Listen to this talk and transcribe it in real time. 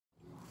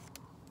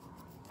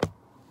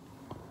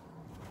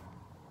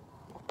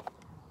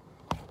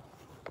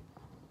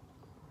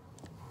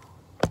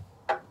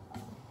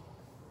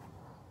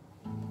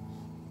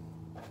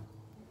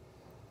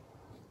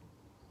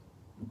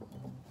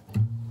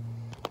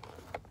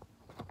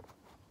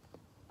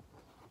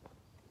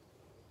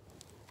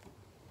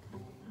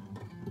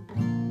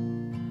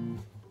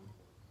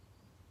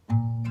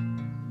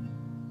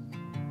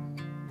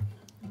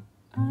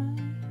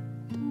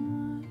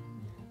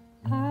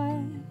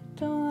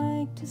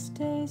to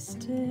stay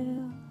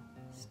still,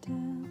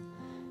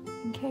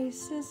 in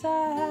cases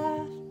I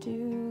have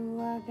to,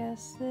 I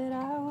guess that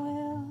I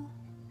will.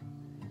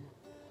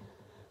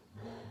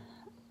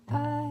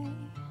 I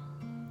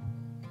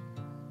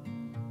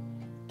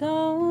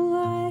don't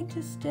like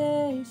to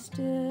stay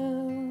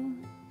still,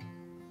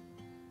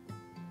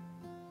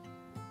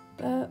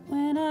 but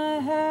when I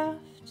have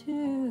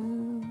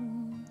to,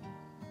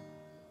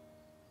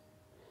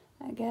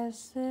 I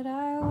guess that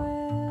I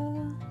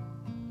will.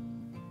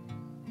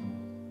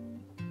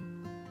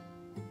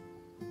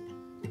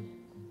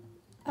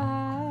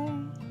 I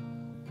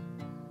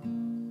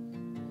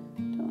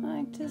don't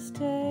like to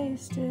stay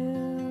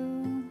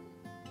still,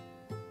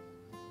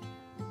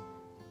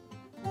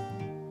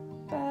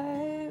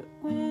 but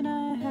when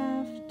I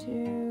have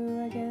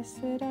to, I guess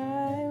that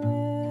I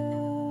will.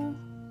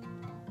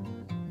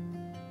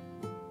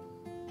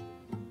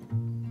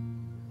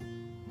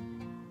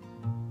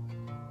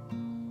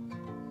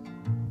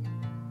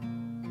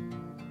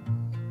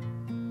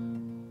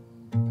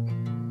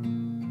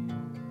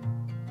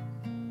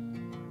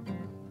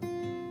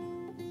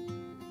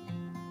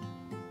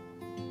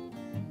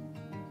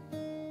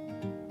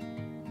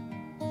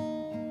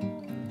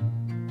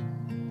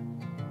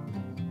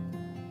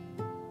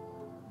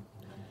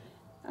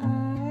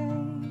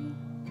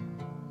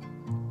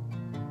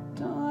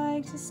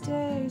 To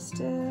stay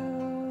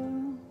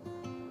still,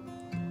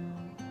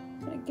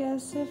 but I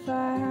guess if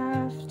I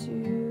have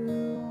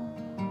to,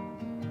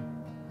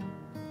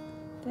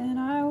 then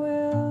I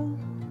will.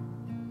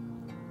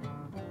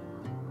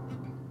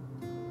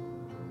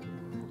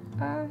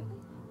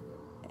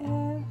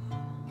 If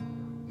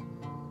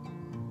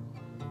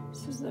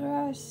this is the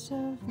rest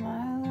of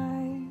my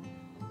life,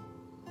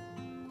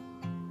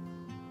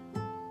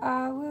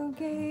 I will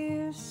get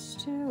used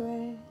to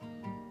it.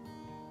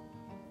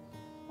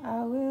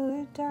 I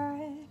will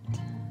adapt.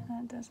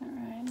 That doesn't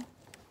rhyme.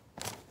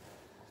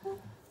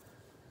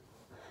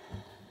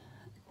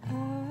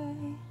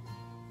 I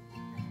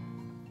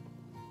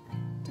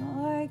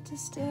don't like to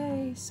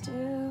stay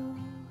still,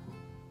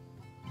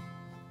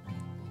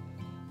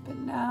 but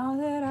now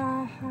that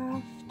I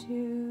have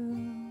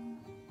to,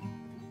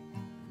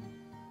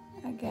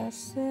 I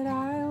guess that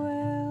I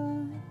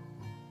will.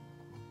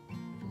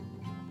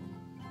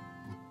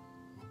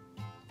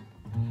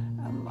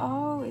 I'm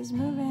always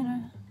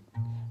moving.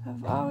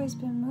 I've always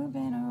been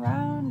moving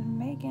around and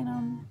making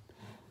them.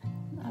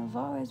 I've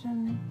always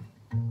been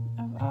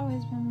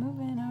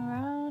moving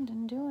around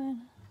and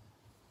doing.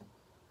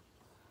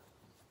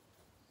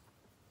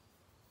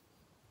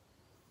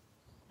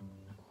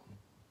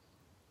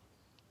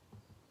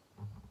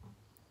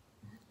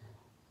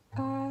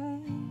 I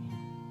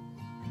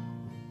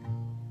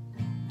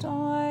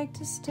don't like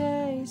to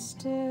stay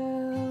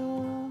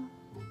still,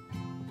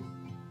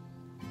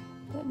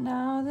 but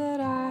now that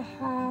I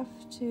have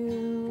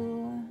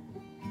to,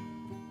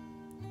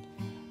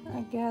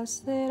 I guess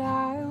that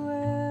I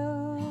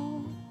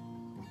will.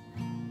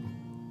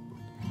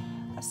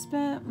 I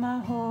spent my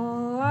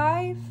whole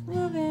life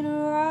moving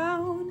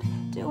around,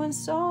 doing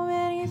so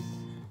many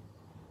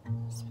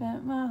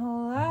spent my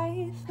whole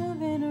life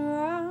moving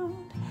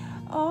around,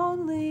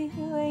 only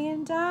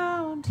laying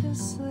down to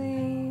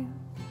sleep.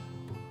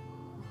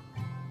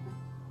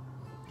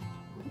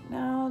 But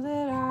now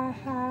that I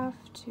have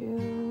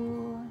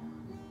to,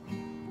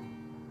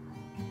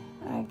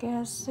 I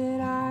guess that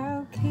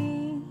I'll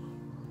keep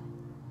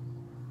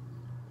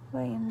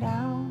laying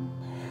down.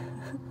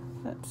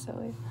 That's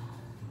silly.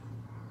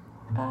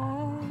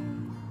 I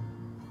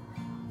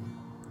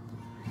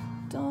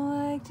don't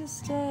like to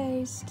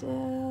stay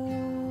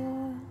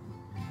still,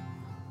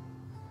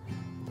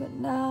 but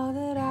now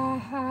that I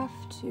have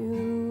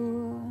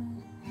to,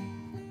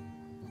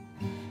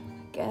 I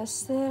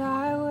guess that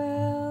I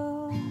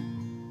will.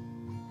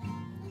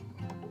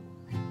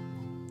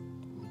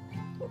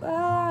 Well,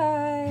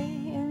 I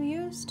am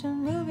used to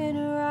moving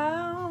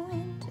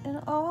around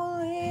and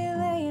only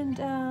laying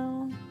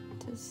down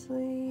to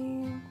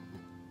sleep.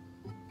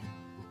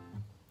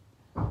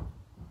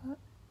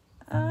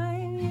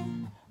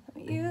 I'm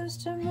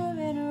used to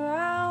moving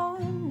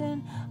around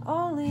and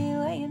only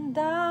laying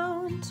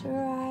down to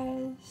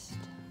rest.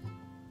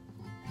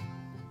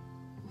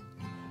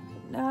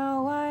 But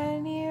now I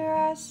need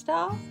rest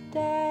all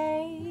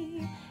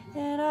day,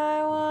 and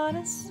I want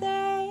to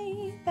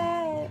say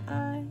that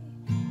I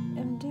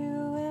am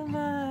doing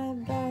my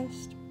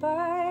best, but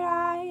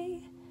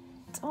I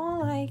don't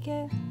like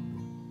it.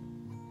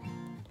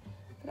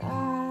 But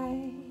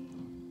I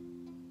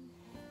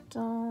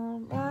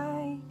don't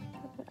like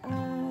it, but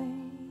I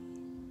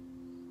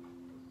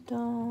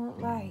don't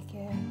like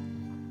it.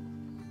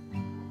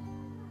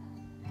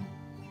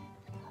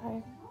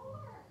 Hard.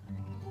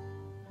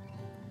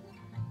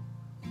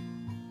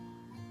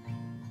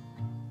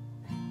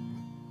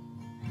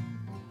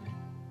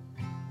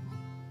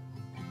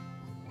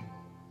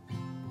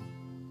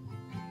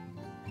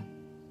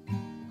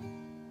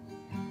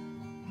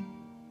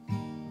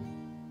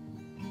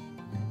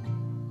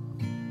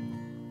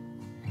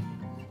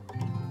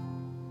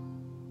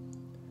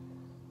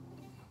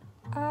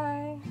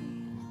 I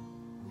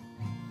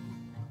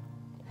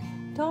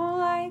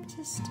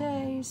to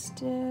stay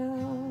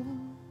still,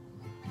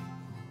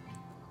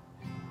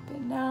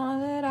 but now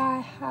that I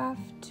have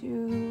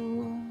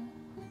to,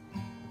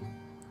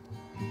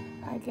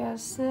 I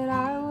guess that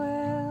I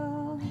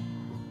will.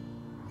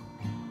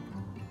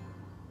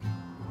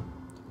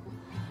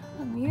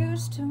 I'm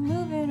used to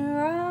moving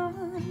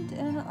around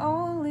and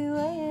only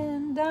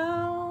laying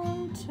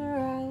down to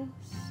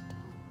rest,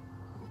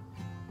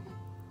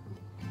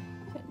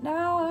 but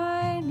now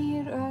I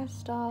need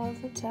rest all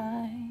the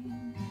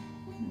time,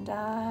 and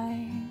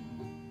I'm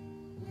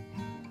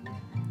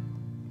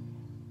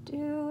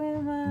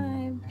doing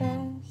my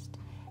best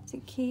to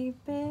keep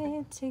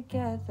it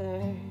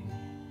together,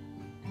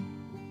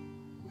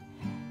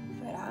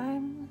 but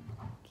I'm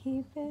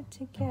keep it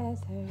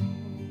together.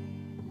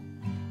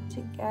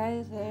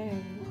 Together,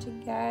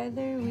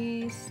 together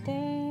we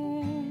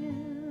stand.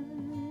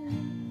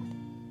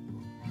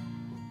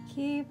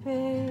 Keep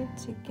it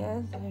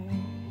together.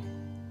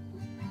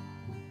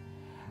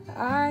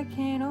 I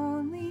can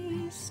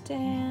only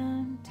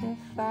stand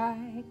if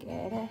I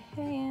get a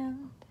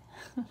hand.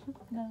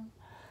 No,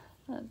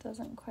 that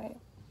doesn't quite.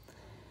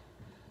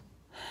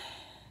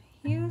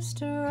 Used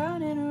to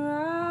running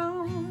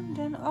around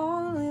and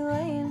only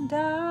laying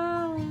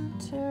down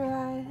to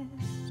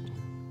rest,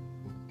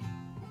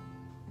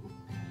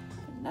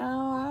 but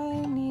now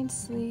I need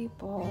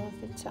sleep all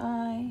the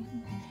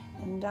time,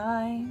 and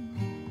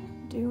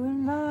I'm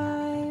doing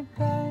my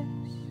best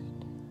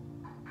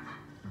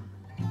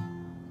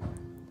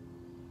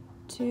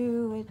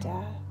to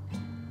adapt,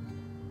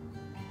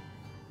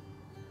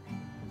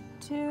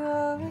 to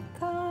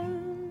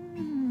overcome.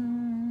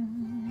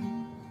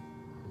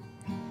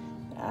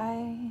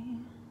 I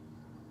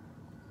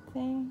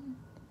think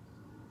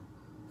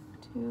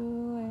to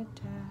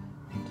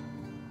adapt,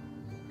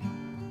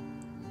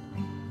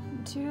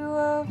 to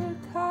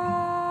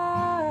overcome.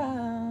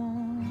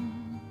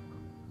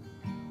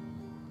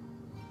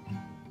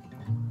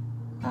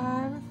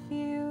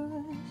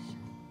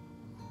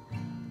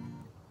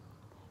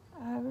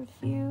 I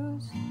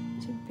refuse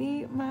to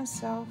beat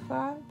myself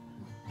up,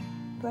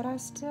 but I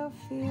still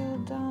feel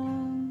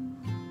dumb.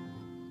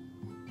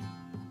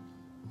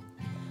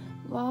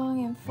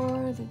 Longing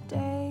for the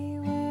day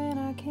when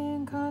I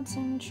can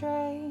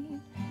concentrate,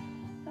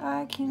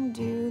 I can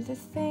do the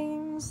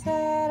things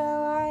that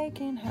I like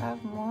and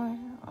have more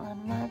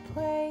on my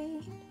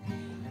plate.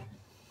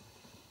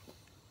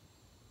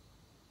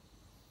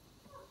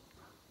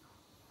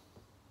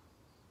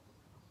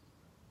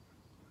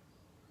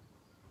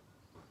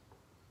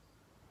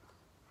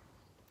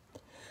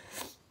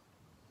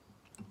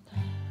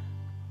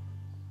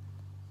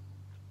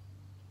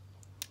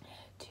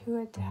 To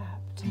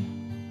adapt,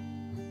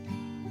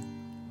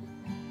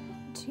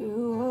 to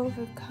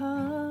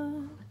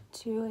overcome,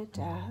 to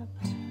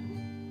adapt,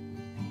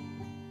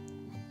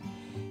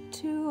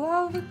 to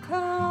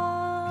overcome.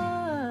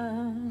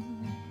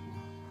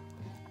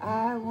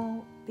 I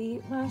won't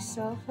beat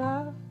myself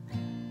up,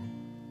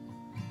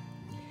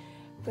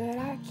 but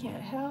I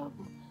can't help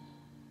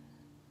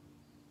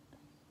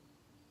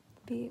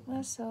beat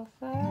myself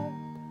up.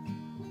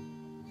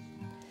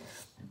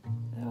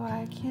 Though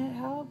I can't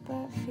help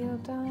but feel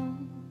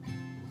dumb.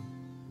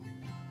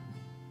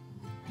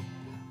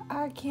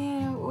 I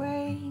can't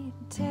wait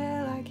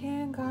till I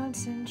can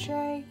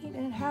concentrate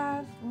and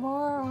have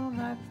more on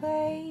my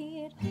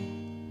plate.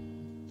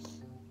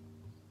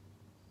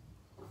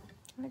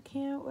 I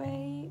can't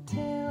wait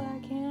till I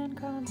can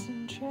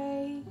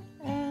concentrate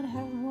and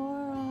have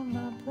more on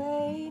my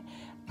plate.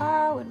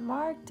 I would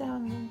mark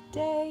down the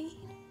date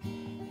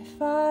if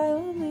I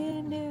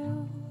only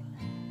knew.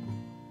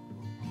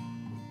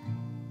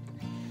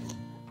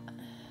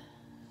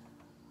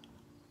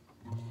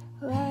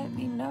 Let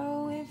me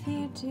know if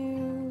you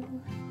do.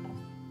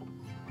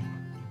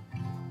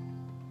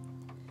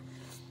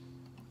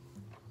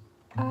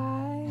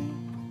 I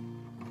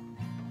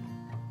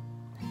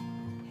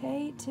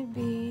hate to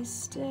be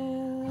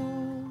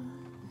still,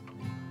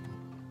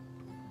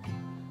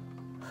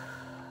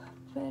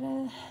 but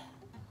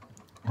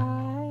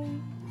I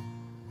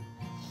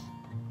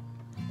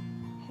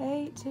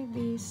hate to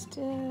be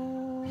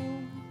still.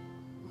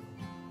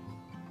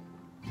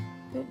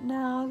 But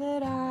now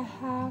that I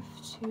have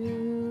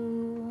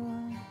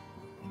to,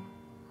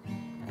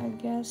 I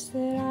guess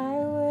that I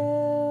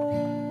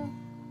will.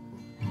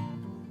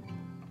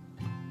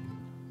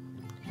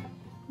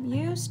 I'm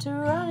used to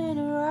running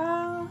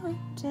around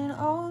and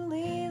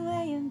only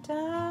laying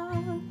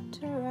down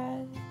to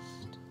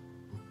rest,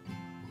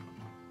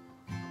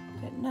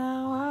 but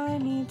now I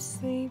need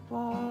sleep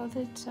all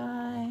the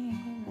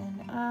time,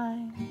 and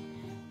I'm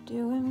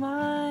doing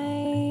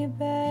my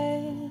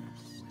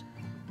best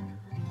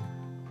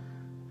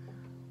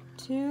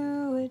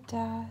to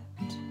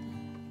adapt,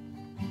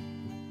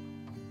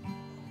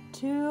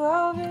 to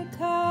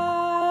overcome.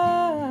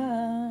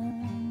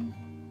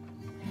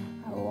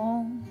 I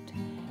won't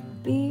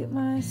beat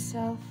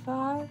myself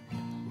up,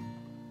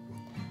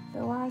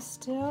 though I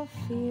still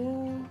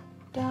feel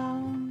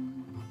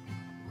dumb.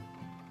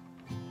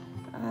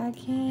 I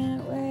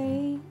can't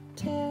wait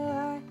till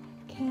I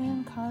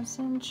can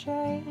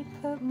concentrate,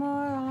 put more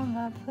on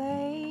my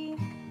plate.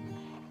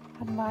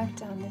 I'd mark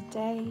down the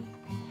day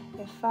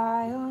if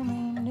I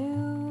only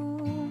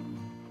knew.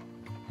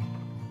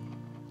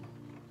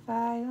 If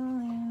I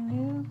only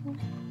knew.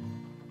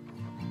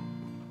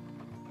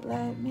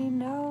 Let me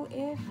know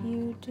if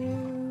you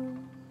do.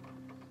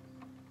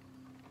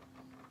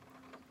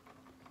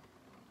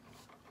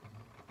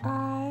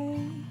 I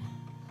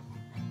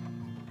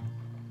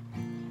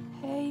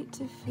hate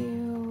to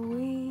feel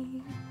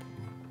weak.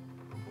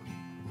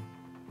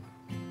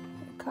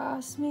 It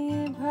costs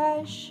me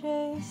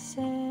precious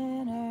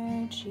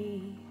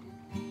energy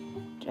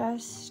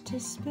just to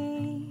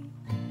speak.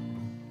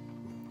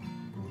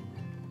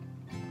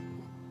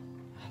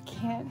 I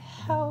can't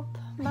help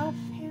my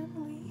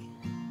family.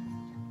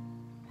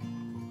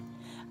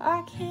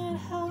 I can't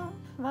help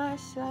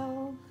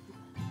myself.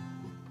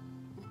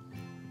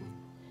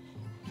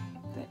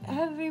 But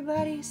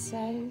everybody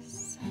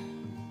says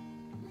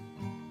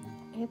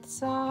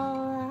it's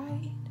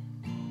alright.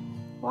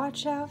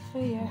 Watch out for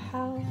your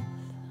health.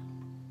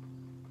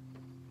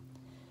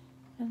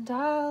 And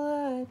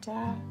I'll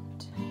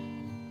adapt.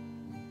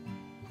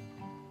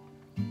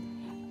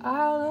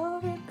 I'll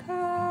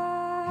overcome.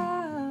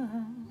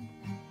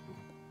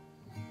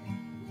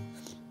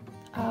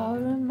 I'll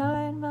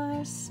remind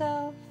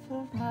myself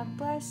of my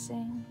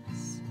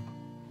blessings.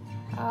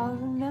 I'll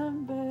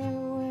remember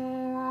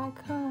where I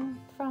come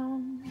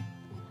from.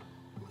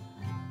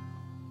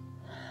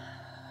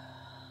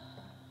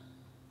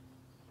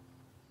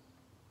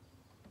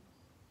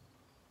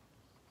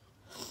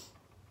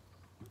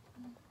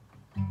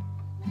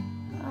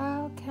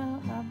 I'll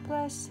count my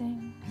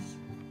blessings.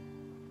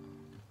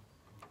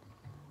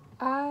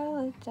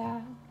 I'll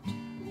adapt.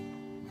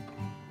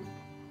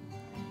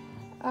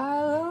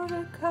 I'll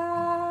overcome.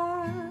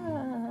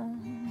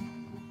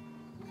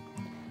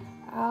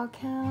 I'll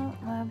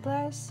count my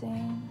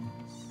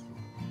blessings.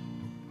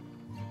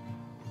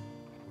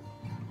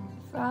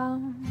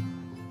 From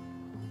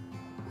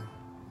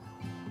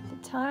the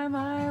time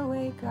I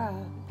wake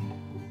up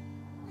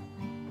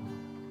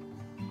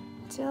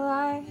till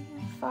I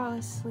fall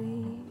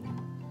asleep,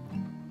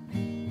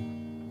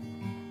 and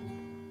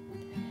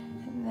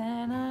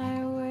then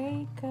I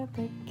wake up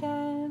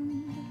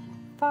again,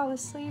 fall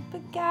asleep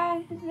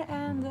again,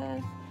 and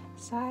the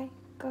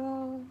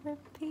cycle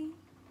repeats.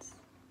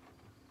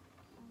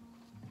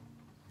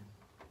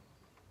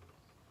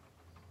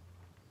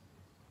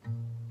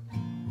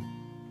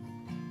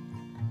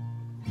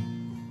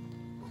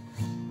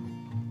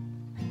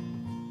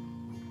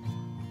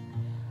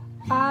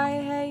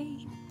 I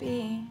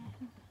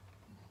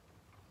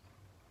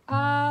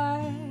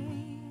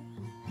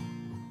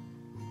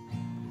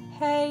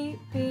hate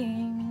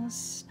being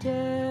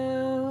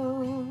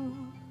still,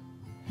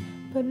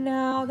 but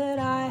now that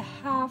I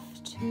have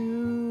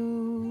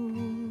to,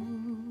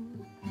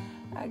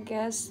 I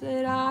guess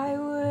that I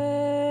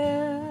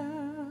will.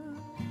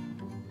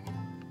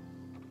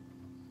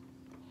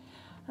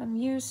 I'm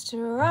used to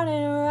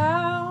running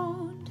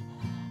around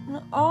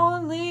and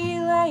only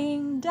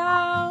laying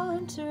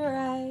down to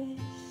rest,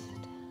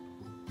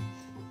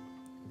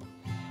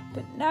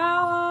 but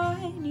now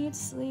I need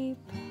sleep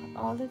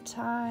all the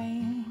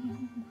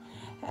time,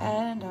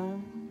 and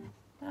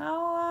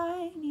now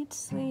I need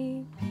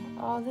sleep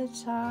all the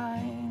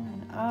time,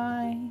 and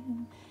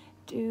I'm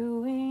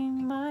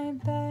doing my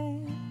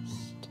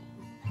best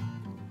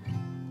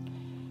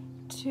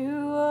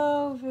to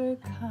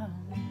overcome,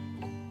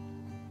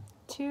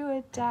 to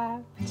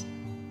adapt,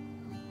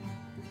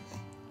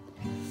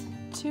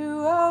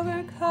 to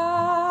overcome.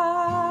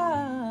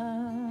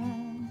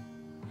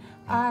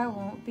 I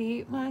won't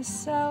beat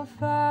myself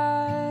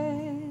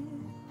up,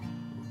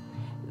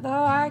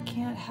 though I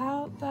can't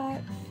help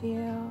but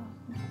feel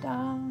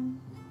dumb.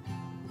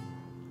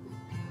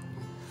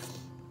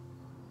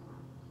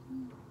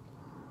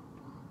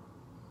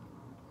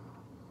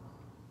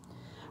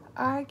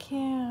 I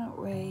can't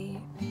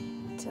wait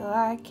till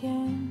I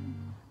can't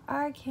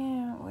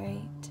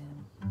wait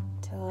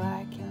till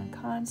I can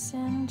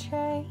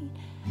concentrate.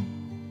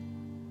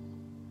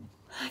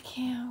 I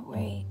can't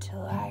wait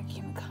till I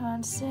can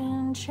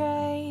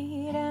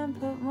concentrate and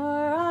put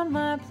more on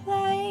my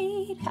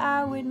plate.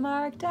 I would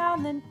mark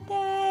down the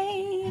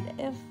date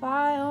if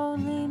I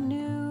only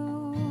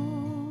knew.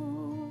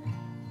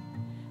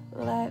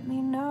 Let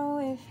me know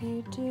if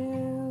you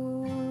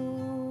do.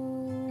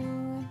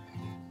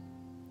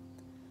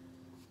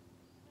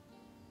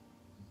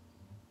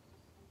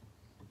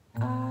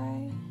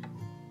 I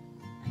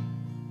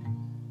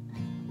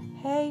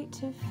hate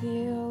to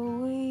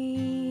feel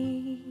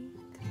weak.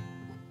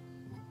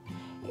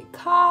 It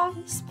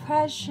costs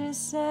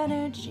precious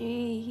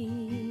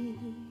energy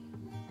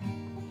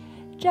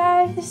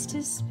just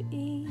to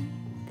speak.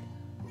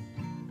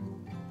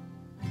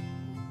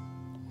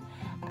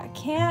 I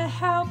can't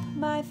help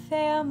my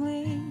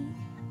family.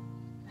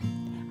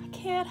 I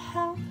can't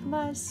help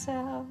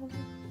myself.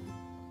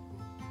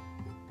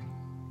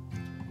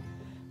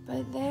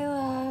 But they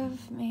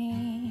love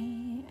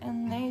me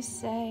and they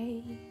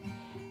say,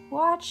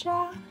 watch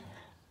out,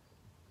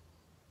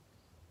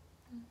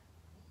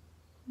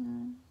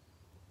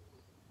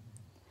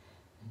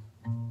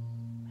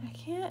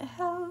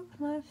 help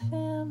my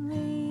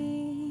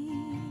family,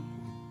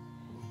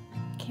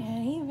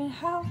 can't even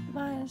help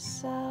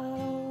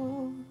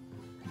myself.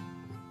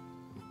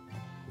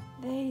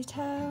 They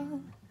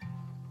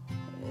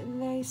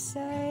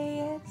say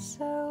it's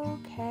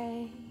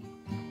okay,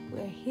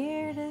 we're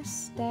here to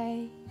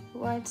stay.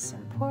 What's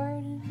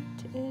important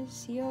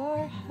is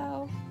your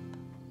help,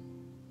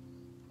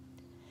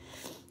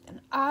 and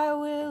I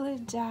will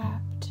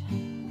adapt.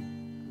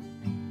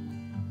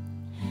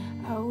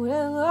 I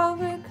will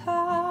overcome,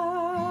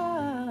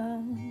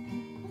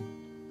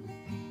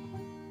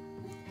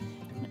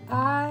 and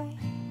I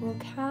will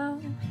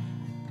count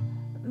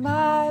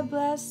my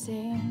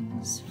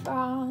blessings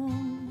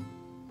from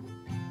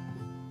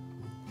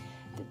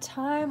the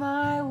time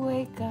I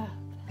wake up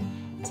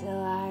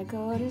till I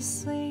go to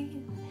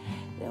sleep,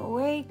 then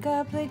wake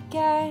up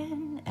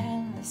again,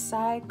 and the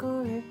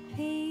cycle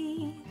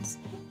repeats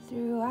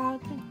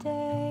throughout the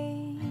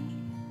day.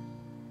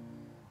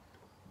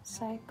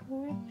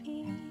 Cycle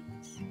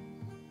repeats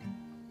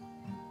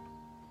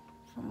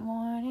from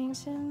morning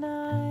to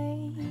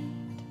night.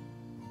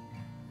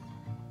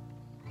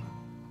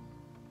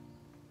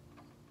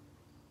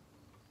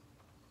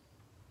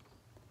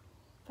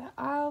 But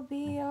I'll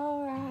be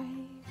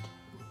alright.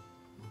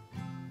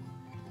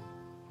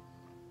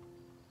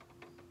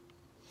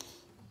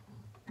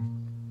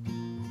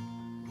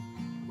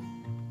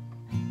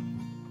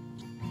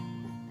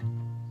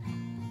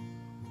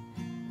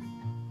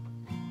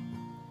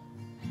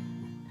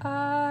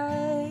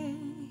 I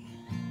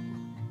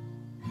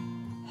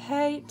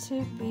hate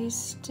to be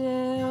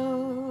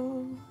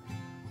still,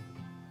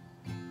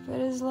 but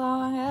as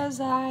long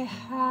as I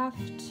have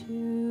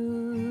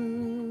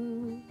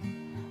to,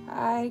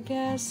 I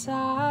guess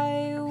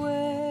I will.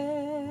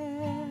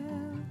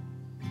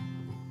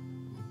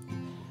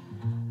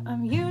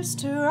 I'm used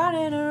to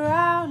running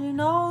around and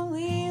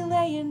only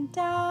laying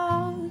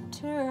down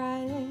to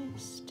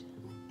rest,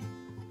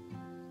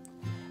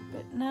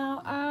 but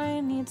now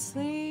I need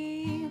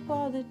sleep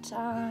all the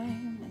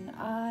time, and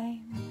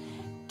I'm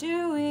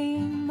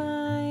doing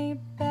my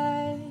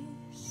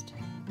best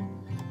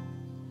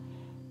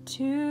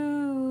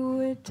to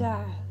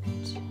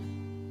adapt,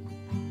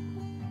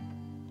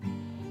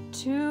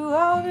 to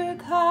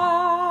overcome.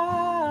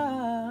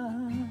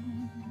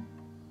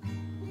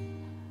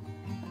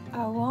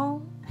 I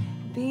won't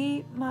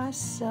beat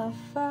myself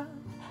up,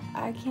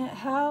 I can't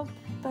help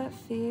but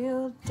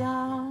feel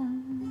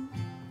down.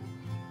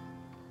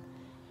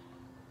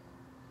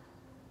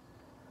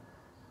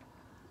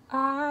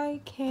 I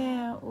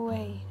can't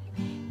wait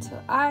till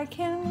I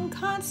can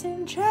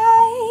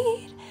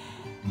concentrate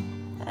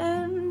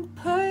and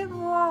put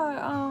more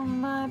on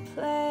my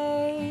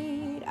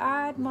plate.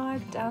 I'd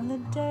mark down the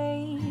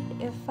date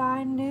if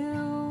I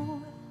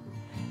knew.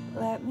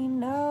 Let me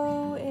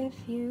know if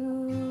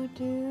you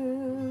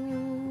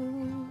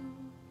do.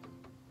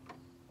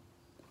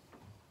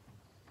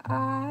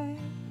 I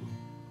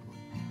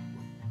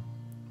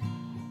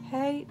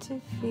hate to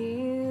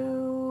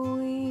feel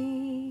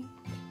weak.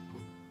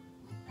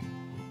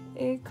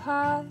 It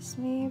costs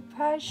me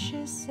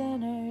precious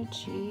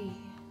energy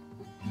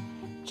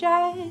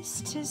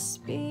just to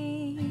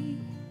speak.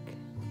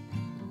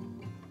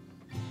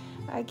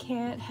 I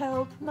can't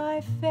help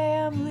my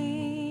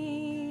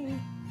family,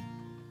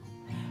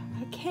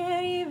 I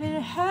can't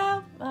even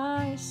help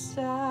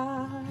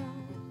myself,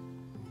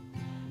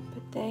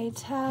 but they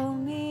tell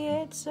me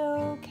it's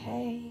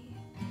okay,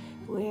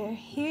 we're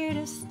here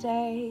to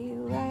stay.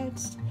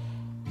 Let's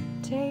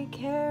take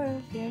care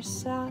of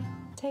yourself,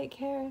 take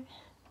care of,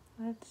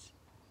 it's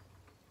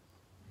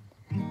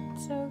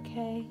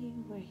okay,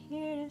 we're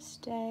here to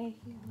stay.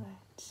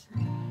 Let's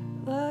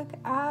look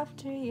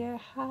after your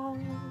health.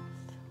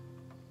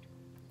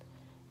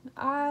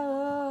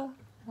 I'll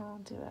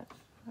do it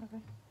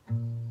forever.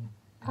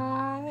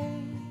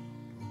 I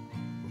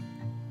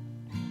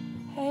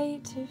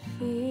hate to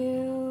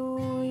feel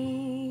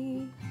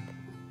weak.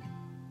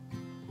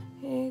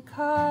 It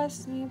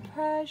costs me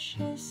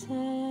precious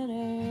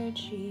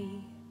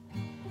energy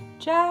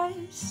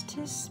just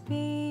to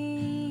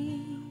speak.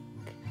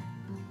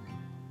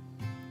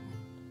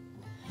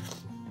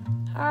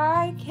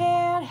 I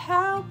can't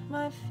help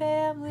my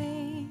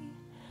family,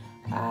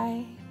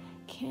 I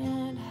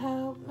can't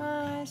help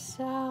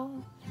myself,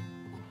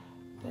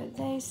 but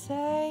they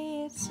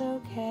say it's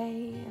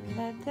okay and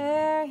that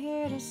they're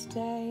here to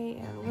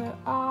stay, and we're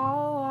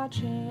all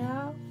watching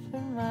out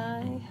for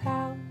my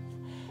health,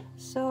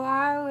 so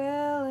I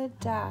will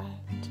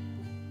adapt.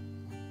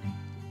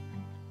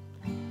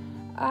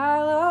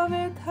 I'll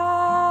overcome.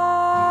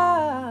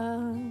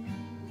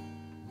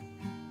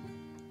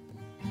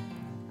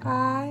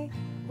 I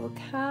will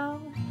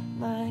count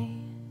my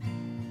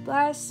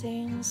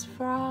blessings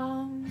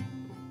from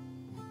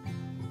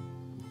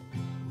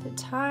the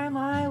time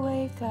I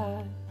wake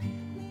up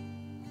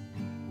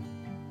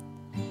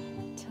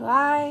till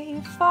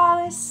I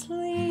fall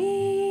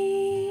asleep,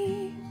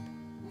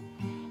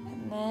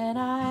 and then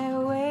I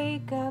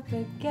wake up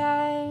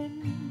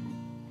again,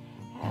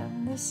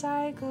 and the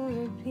cycle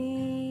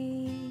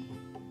repeats.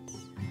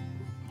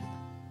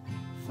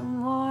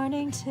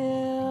 morning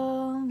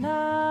till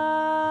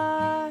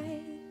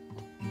night,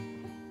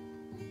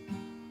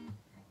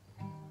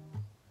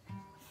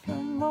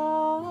 from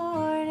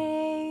morning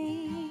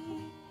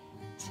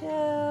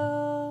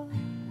till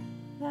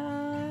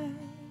night.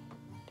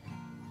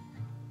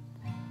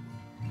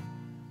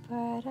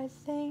 But I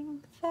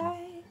think that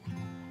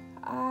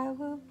I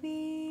will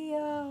be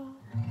alright.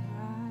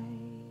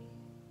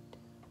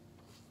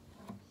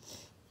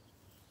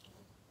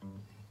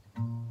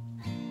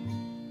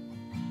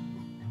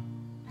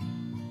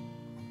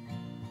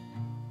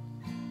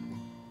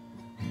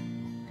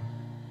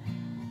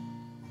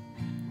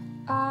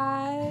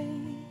 I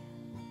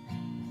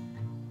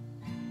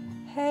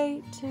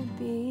hate to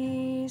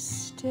be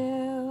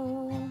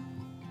still,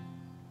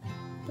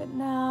 but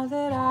now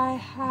that I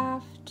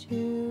have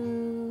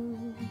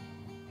to,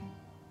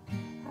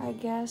 I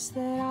guess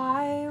that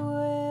I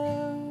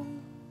will.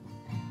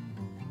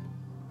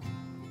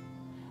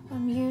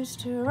 I'm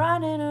used to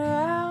running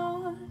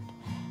around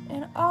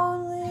and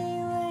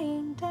only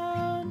laying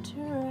down to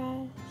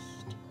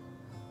rest,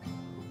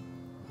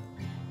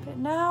 but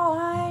now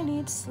I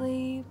need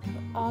sleep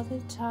all the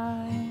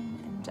time,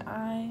 and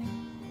I'm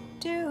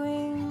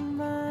doing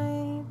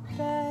my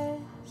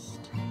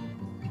best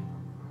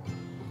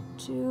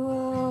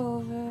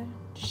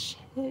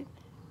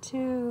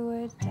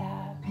to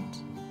adapt,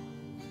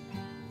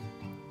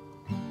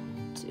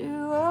 to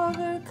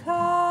overcome.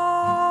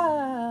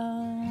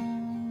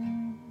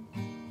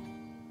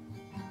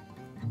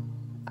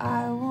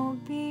 I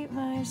won't beat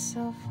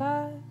myself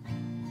up,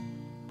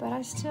 but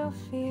I still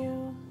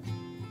feel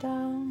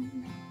dumb.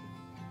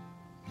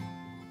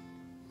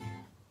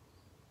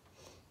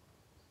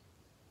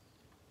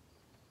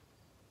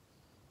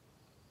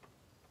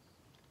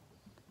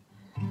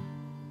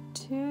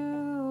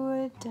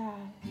 To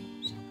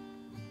adapt,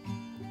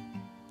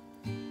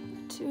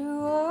 to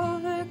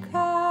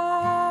overcome.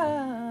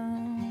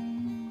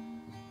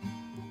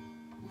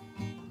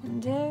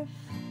 And if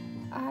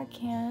I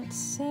can't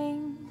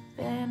sing,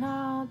 then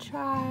I'll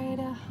try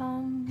to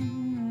hum.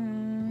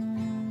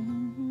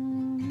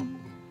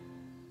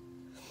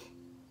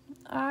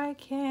 I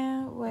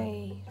can't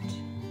wait.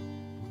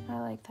 I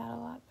like that a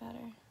lot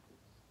better.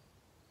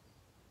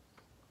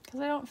 Because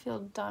I don't feel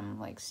dumb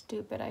like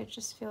stupid, I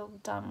just feel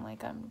dumb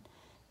like I'm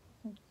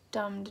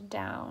dumbed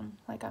down,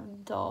 like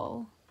I'm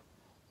dull.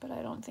 But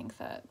I don't think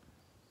that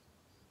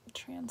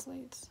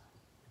translates.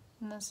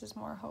 And this is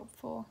more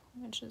hopeful,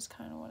 which is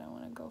kind of what I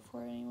want to go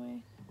for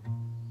anyway.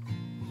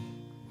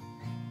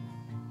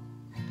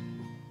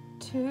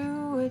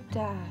 To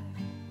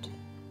adapt,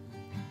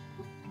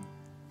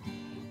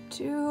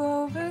 to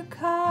overcome.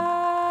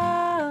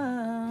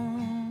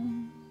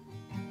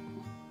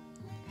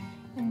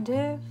 And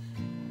if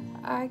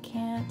I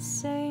can't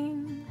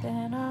sing,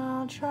 then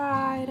I'll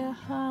try to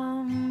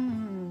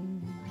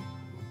hum.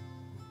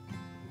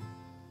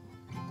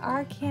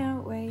 I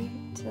can't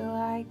wait till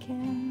I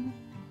can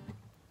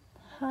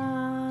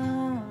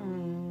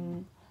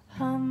hum,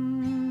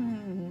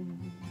 hum.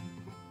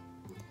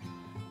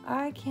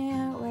 I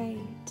can't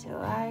wait till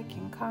I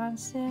can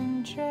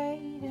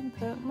concentrate and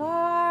put more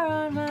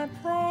on my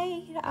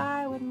plate.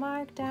 I would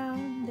mark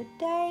down the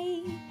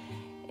day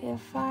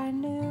if I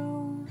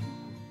knew.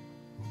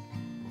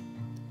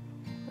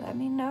 Let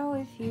me know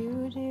if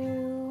you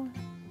do.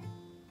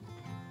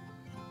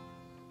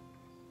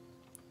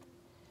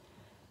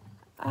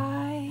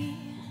 I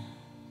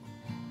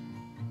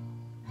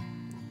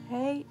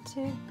hate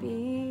to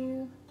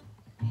be,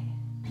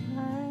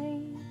 I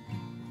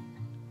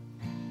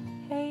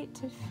hate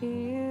to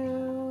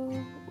feel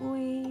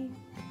weak.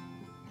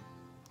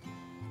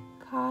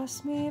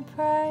 Cost me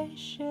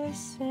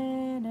precious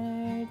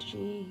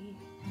energy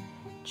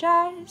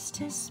just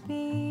to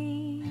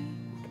speak.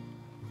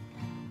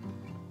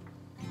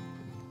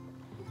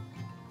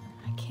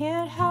 I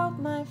can't help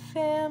my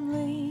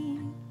family,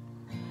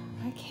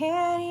 I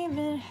can't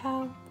even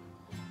help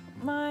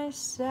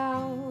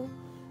myself,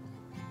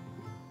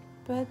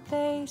 but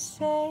they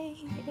say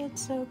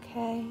it's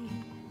okay.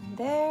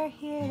 They're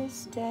here to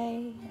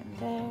stay, and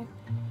they're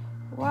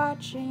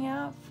watching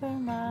out for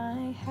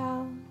my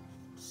health,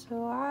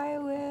 so I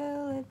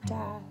will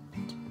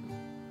adapt.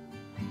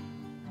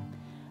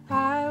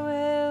 I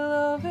will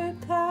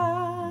overcome,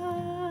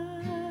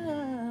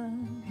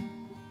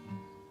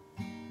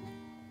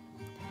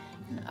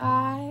 and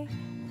I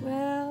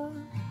will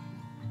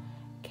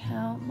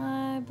count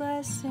my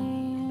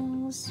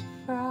blessings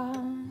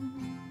from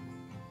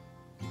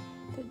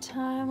the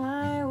time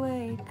I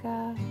wake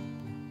up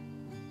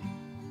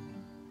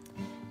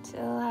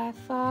till I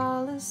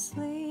fall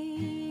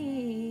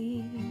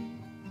asleep.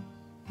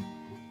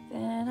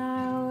 Then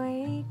I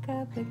wake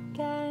up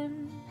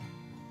again,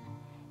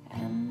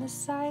 and the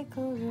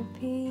cycle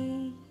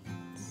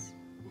repeats.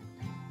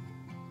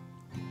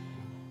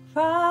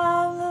 From